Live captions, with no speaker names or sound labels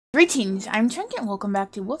Greetings, I'm Trent and welcome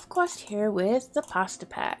back to WolfQuest here with the Pasta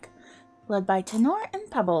Pack, led by Tanoura and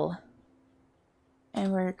Pebble.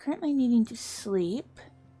 And we're currently needing to sleep.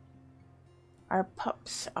 Our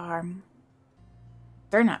pups are...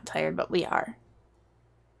 they're not tired, but we are.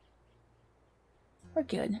 We're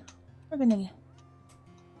good. We're gonna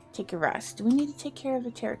take a rest. Do we need to take care of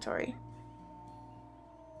the territory?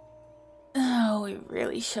 Oh, we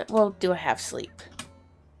really should. We'll do a half sleep.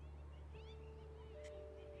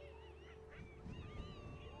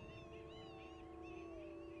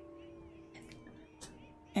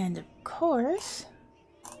 And of course,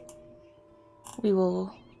 we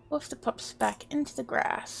will wolf the pups back into the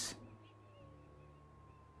grass.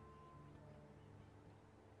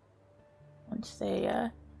 Once they,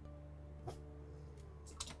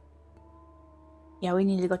 yeah, we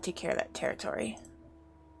need to go take care of that territory.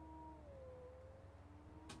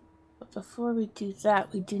 But before we do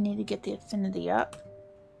that, we do need to get the affinity up.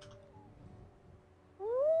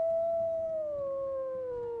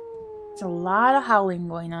 There's a lot of howling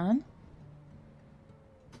going on.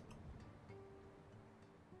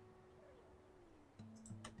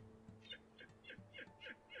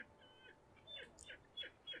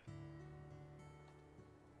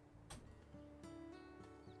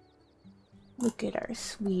 Look at our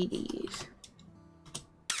sweeties.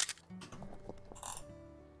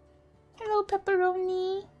 Hello,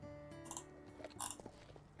 pepperoni.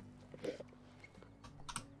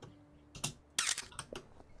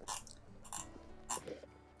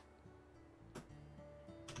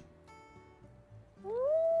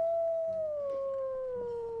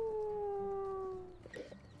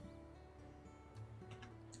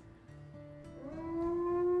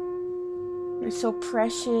 You're so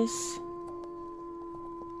precious.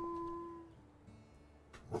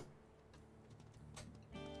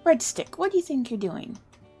 Breadstick, what do you think you're doing?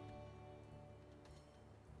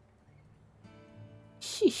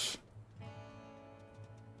 Sheesh.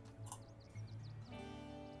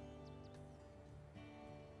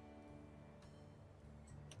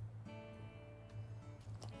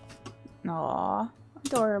 Aww,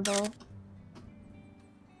 adorable.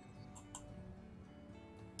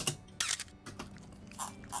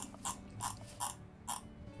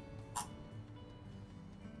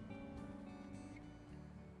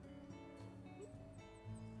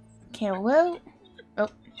 Okay, well, oh,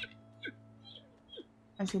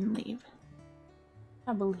 I was gonna leave.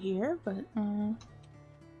 Pebble here, but hello,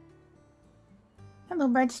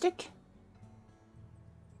 breadstick.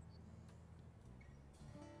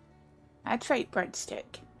 That's right,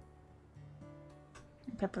 breadstick.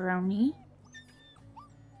 Pepperoni.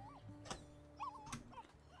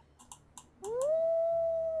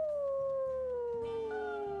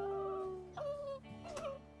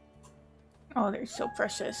 Oh, they're so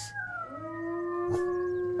precious.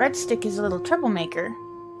 Breadstick is a little troublemaker.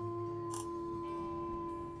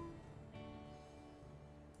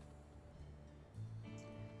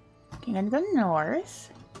 Okay, I'm gonna go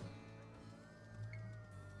north.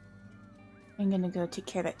 I'm gonna go take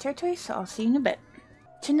care of that territory, so I'll see you in a bit.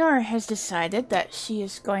 Tanoura has decided that she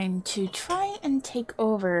is going to try and take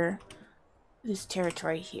over this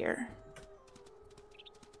territory here.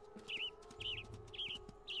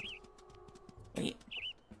 Wait.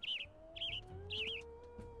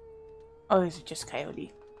 Oh, these are just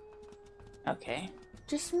coyote. Okay.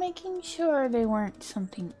 Just making sure they weren't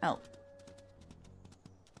something else.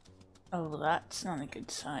 Oh, that's not a good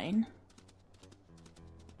sign.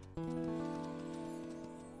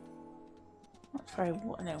 That's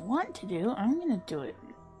what I want to do. I'm gonna do it.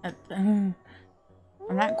 I'm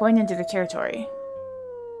not going into the territory.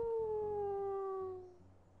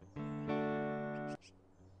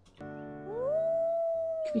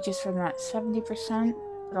 Could be just from that 70%.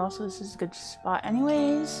 But also this is a good spot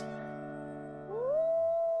anyways.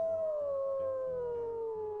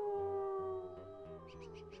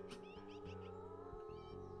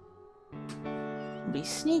 Be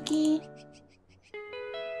sneaky.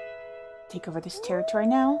 Take over this territory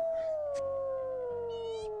now.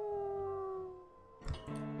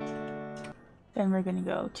 Then we're gonna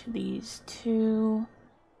go to these two.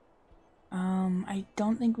 I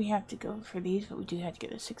don't think we have to go for these, but we do have to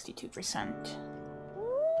get a 62%.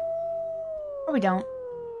 Or we don't.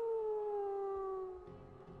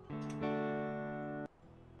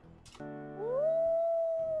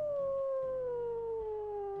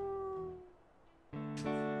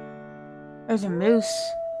 There's a moose.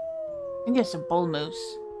 I think it's a bull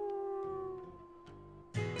moose.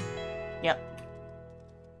 Yep.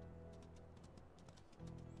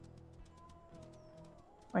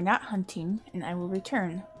 We're not hunting, and I will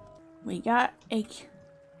return. We got a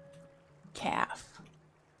calf.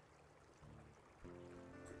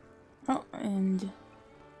 And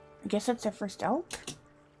I guess that's our first elk.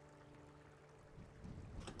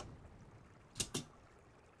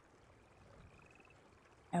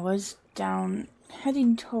 I was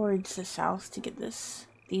heading towards the south to get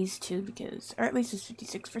these two because, or at least it's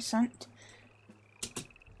 56%.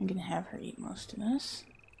 I'm gonna have her eat most of this.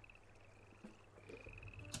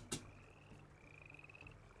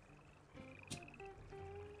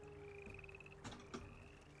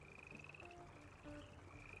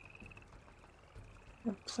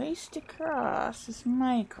 The place to cross is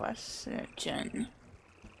my question.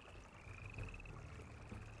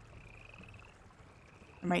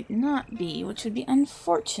 It might not be, which would be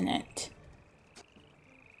unfortunate.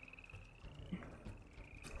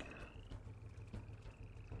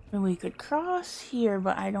 And we could cross here,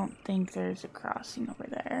 but I don't think there's a crossing over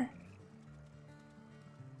there.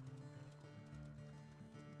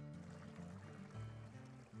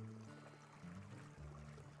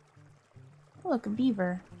 Oh, look, a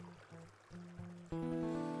beaver.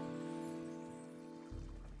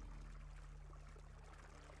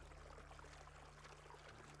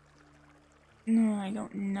 No, I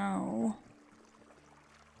don't know.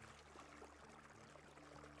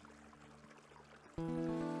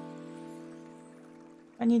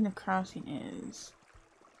 I need the crossing is.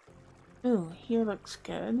 Ooh, here looks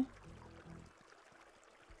good.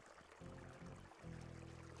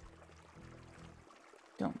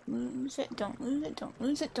 Don't lose it, don't lose it, don't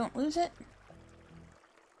lose it, don't lose it.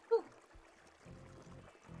 Ooh.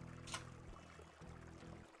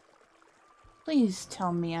 Please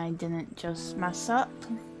tell me I didn't just mess up.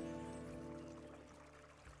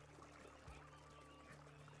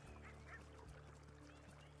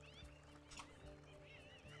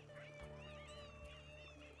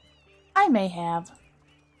 I may have.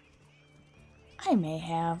 I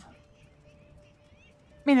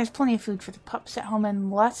mean, there's plenty of food for the pups at home,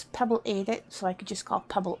 unless Pebble ate it, so I could just call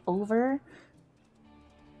Pebble over.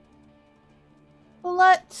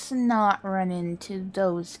 Let's not run into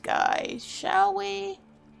those guys, shall we?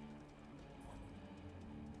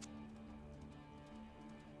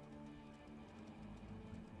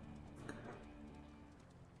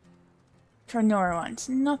 Tanoura wants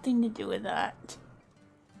nothing to do with that.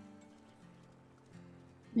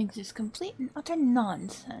 Thinks it's complete and utter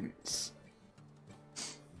nonsense.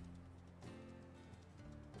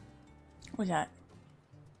 What's that?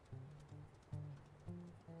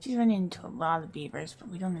 She's running into a lot of beavers, but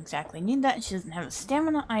we don't exactly need that. She doesn't have the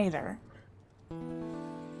stamina either.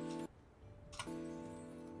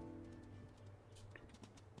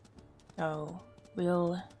 So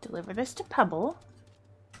we'll deliver this to Pebble,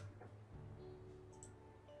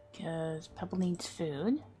 because Pebble needs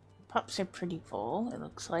food. Pups are pretty full, it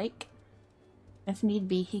looks like. If need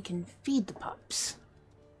be, he can feed the pups,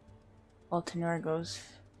 while Tanoura goes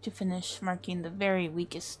to finish marking the very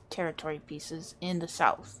weakest territory pieces in the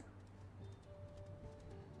south.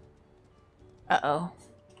 Uh-oh.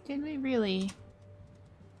 Did we really?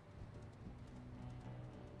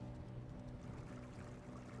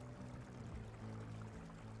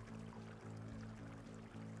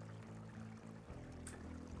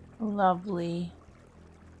 Lovely.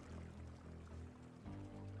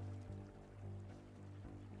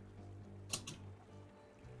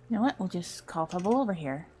 You know what? We'll just call Pebble over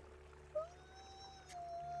here.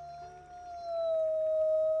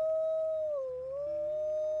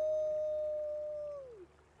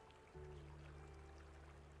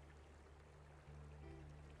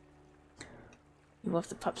 You left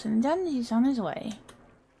the pups in the den, he's on his way.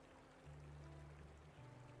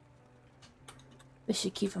 This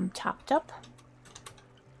should keep him topped up.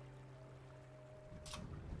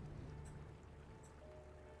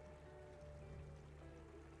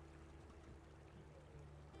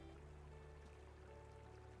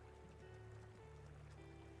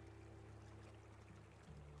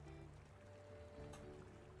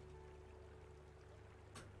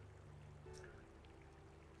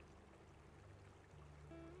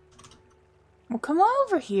 Well, come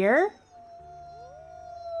over here.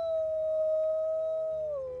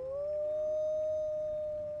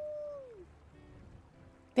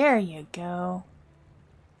 There you go.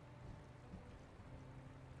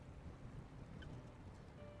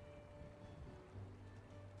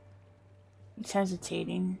 He's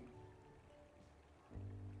hesitating.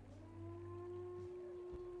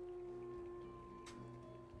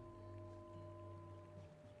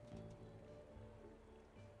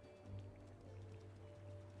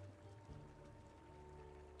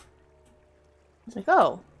 It's like,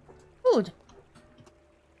 oh, food.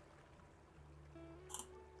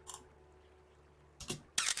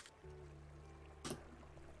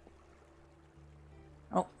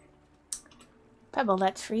 Oh. Pebble,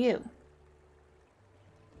 that's for you.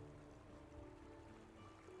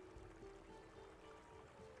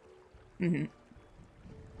 Mm-hmm.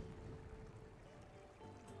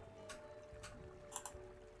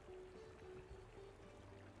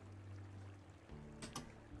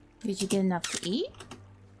 Did you get enough to eat?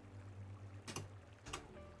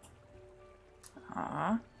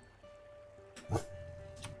 Aw. How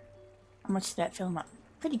much did that fill him up?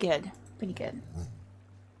 Pretty good. Pretty good.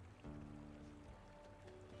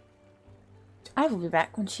 I will be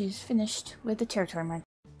back when she's finished with the territory mark.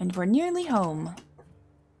 And we're nearly home.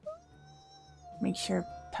 Make sure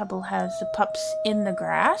Pebble has the pups in the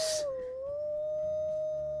grass.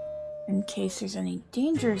 In case there's any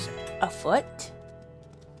dangers afoot.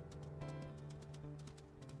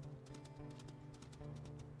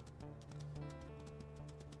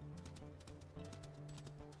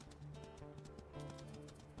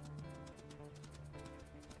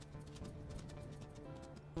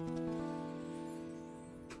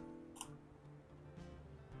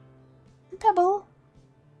 Pebble.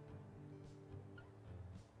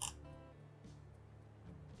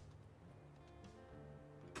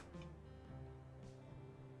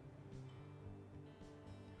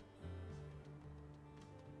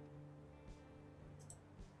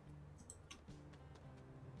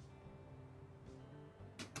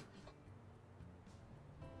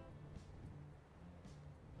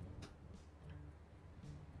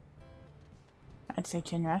 I'd say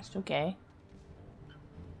chin rest, okay.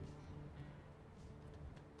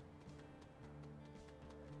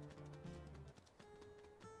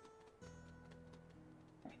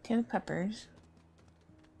 Right to the peppers.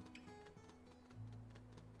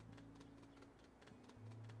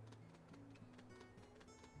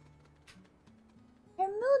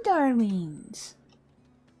 Hello, darlings.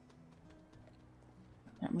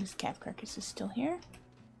 That moose calf carcass is still here.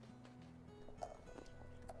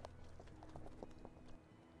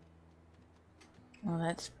 Well,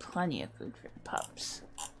 that's plenty of food for the pups.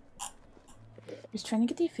 Just trying to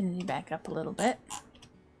get the affinity back up a little bit.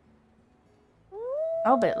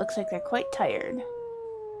 Oh, but it looks like they're quite tired.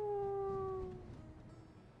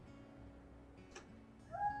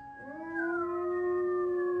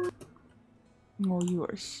 Oh, you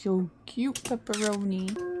are so cute,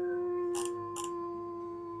 Pepperoni.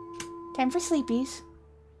 Time for sleepies.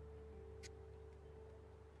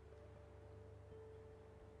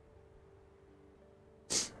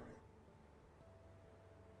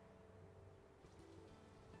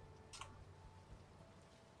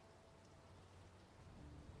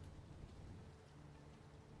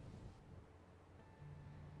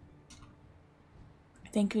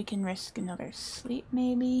 I think we can risk another sleep,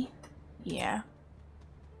 maybe? Yeah.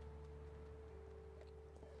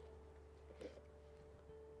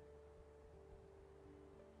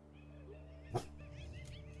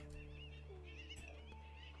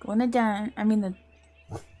 Go in the the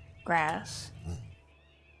grass.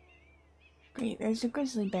 Great, there's a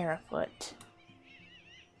grizzly bear afoot.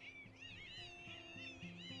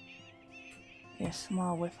 Get a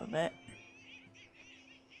small whiff of it.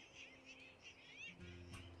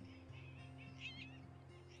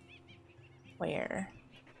 Where?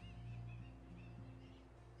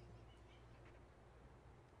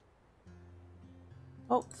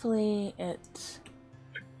 Hopefully it's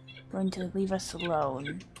going to leave us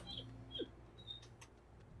alone.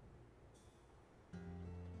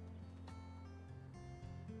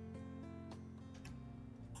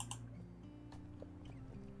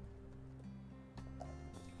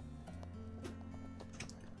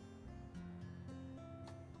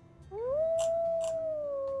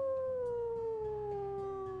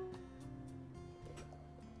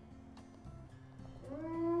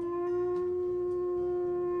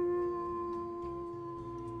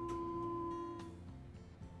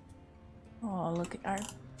 Oh, look at our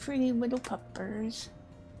pretty little puppers.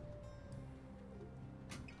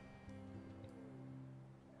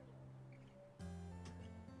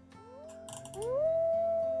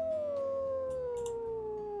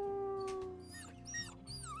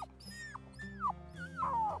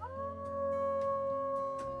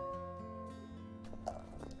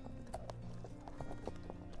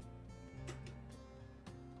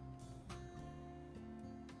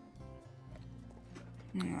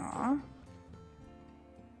 Aww.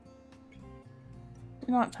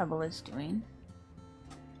 You know what Pebble is doing.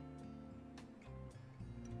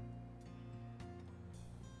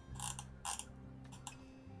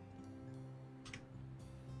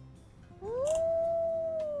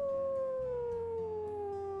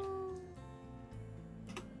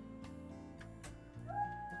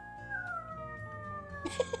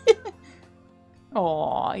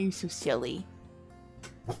 Aw, you're so silly.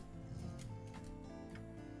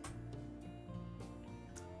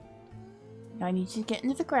 Now I need to get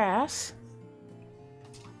into the grass.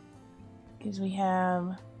 Because we have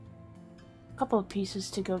a couple of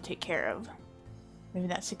pieces to go take care of. Maybe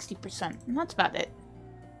that's 60%. And that's about it.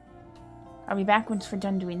 I'll be back once we're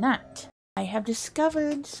done doing that. I have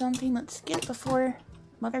discovered something. Let's get it before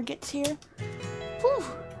Mother gets here. Whew!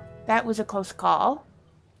 That was a close call.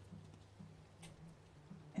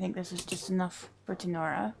 I think this is just enough for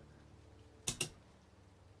Tanoura.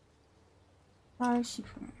 Where is she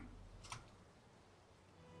from?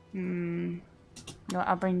 No,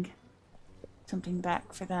 I'll bring something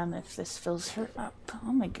back for them if this fills her up.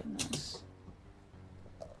 Oh my goodness.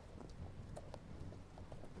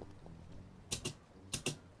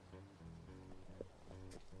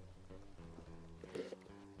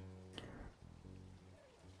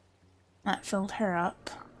 That filled her up,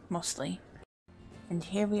 mostly. And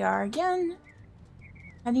here we are again,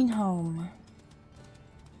 heading home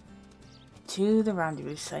to the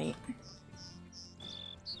rendezvous site.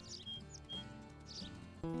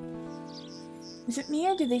 Is it me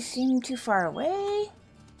or do they seem too far away?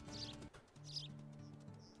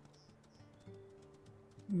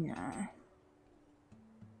 No.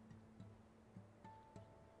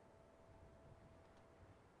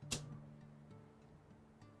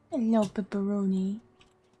 Hello, pepperoni.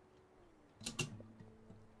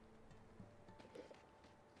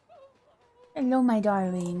 Hello, my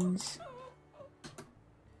darlings.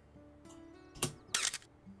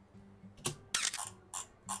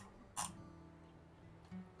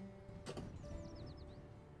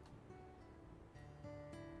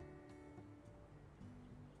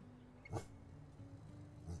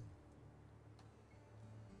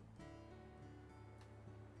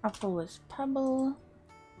 Apple is Pebble.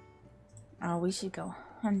 Oh, we should go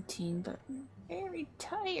hunting, but I'm very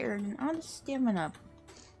tired and out of stamina.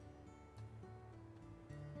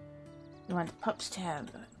 We want the pups to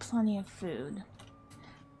have plenty of food.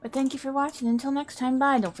 But thank you for watching. Until next time,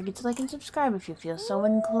 bye. Don't forget to like and subscribe if you feel so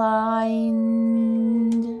inclined.